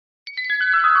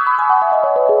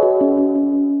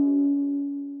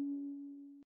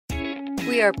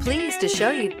We are pleased to show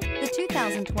you the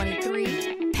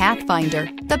 2023 Pathfinder.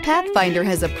 The Pathfinder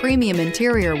has a premium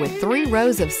interior with 3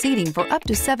 rows of seating for up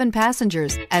to 7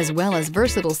 passengers, as well as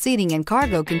versatile seating and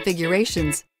cargo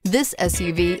configurations. This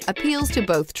SUV appeals to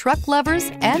both truck lovers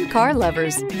and car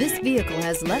lovers. This vehicle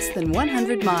has less than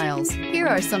 100 miles. Here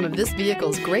are some of this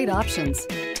vehicle's great options: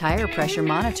 tire pressure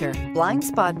monitor, blind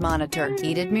spot monitor,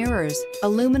 heated mirrors,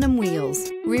 aluminum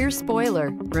wheels, rear spoiler,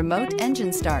 remote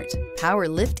engine start, power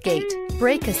lift gate,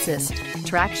 brake assist,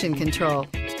 traction control,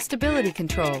 stability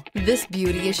control. This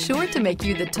beauty is sure to make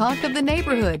you the talk of the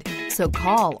neighborhood. So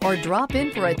call or drop in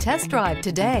for a test drive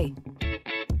today.